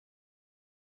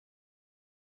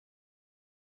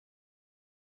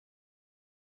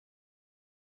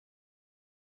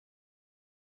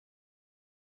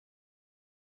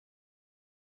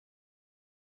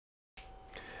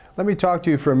Let me talk to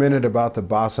you for a minute about the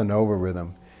bossa nova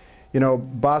rhythm. You know,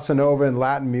 bossa nova and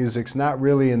Latin music's not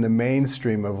really in the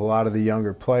mainstream of a lot of the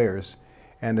younger players,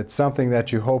 and it's something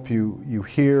that you hope you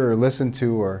hear or listen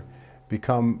to or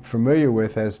become familiar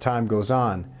with as time goes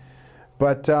on.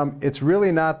 But it's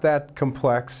really not that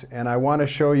complex, and I want to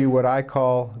show you what I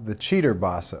call the cheater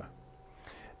bossa.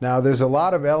 Now, there's a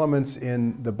lot of elements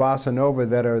in the bossa nova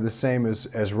that are the same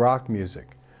as rock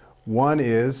music. One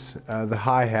is the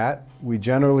hi-hat. We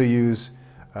generally use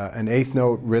an eighth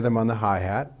note rhythm on the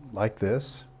hi-hat, like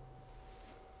this.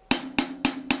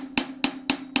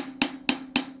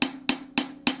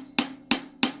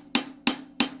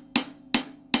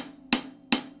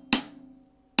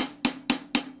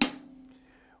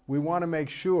 We want to make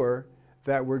sure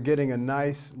that we're getting a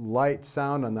nice light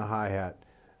sound on the hi-hat.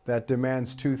 That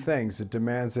demands two things. It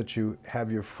demands that you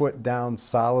have your foot down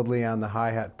solidly on the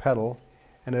hi-hat pedal,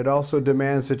 and it also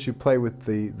demands that you play with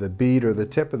the beat or the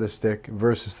tip of the stick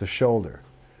versus the shoulder.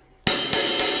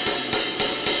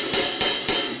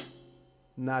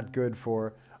 Not good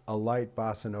for a light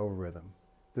bossa nova rhythm.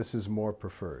 This is more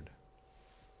preferred.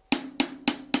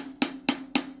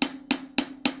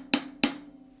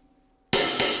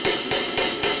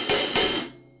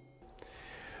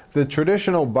 The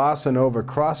traditional bossa nova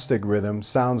cross-stick rhythm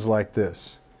sounds like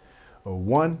this.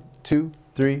 1, 2,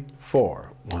 3,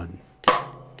 4. 1.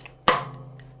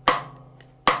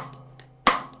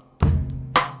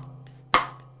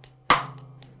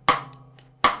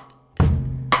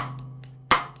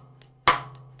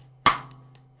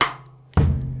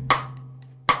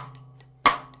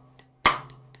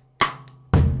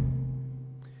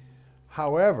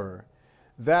 However,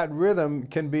 that rhythm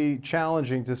can be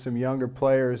challenging to some younger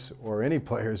players, or any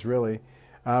players really,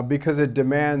 because it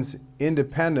demands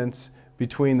independence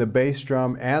between the bass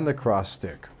drum and the cross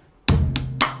stick.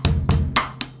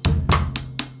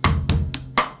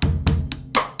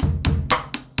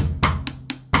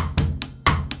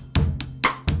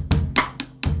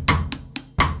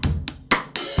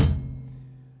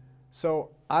 So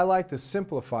I like to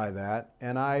simplify that,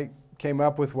 and I came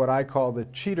up with what I call the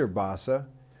cheater bossa,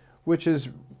 which is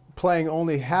playing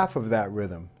only half of that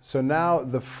rhythm. So now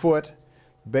the foot,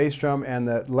 bass drum, and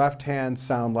the left hand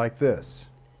sound like this.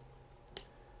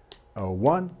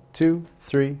 1, 2,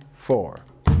 3, 4.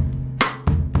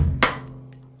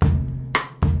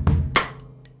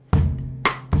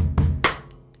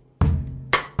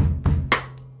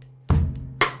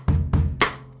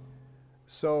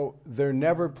 So they're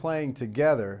never playing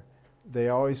together. They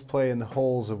always play in the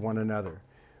holes of one another.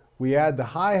 We add the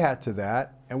hi-hat to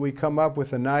that, and we come up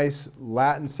with a nice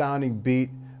Latin-sounding beat,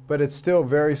 but it's still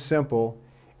very simple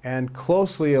and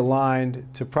closely aligned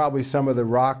to probably some of the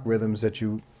rock rhythms that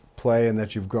you play and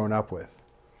that you've grown up with.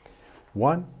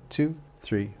 1, 2,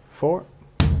 3, 4.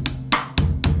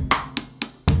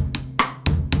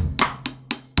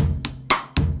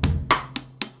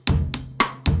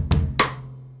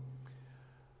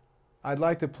 I'd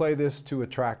like to play this to a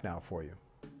track now for you.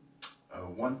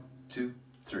 1, 2,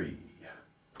 3.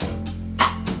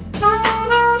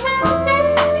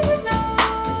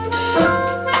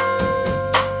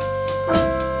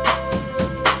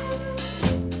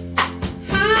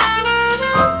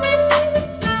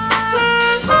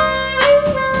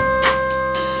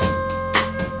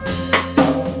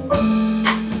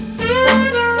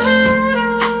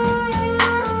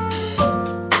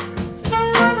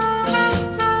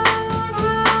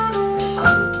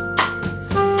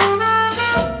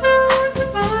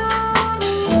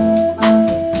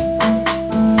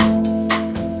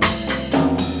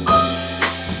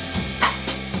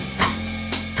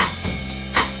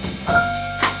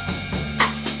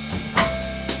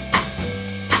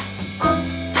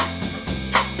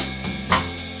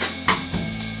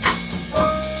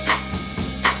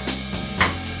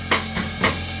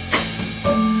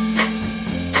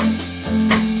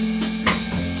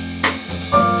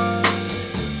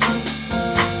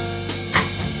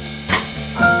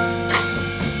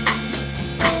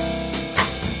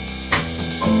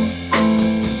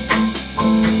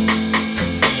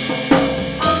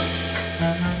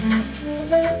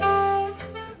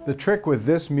 The trick with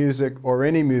this music, or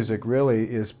any music really,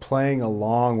 is playing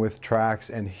along with tracks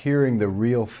and hearing the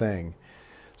real thing.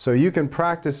 So you can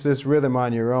practice this rhythm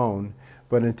on your own,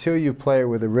 but until you play it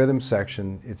with a rhythm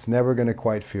section, it's never going to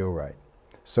quite feel right.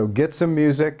 So get some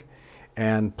music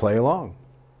and play along.